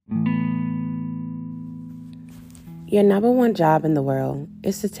Your number one job in the world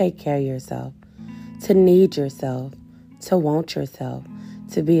is to take care of yourself, to need yourself, to want yourself,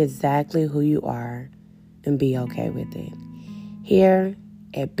 to be exactly who you are and be okay with it. Here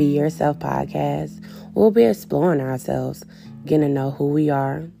at Be Yourself Podcast, we'll be exploring ourselves, getting to know who we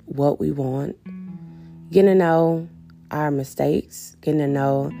are, what we want, getting to know our mistakes, getting to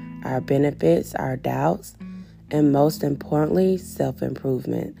know our benefits, our doubts, and most importantly,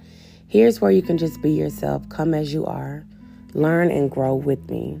 self-improvement. Here's where you can just be yourself, come as you are, learn and grow with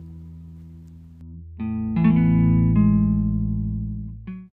me.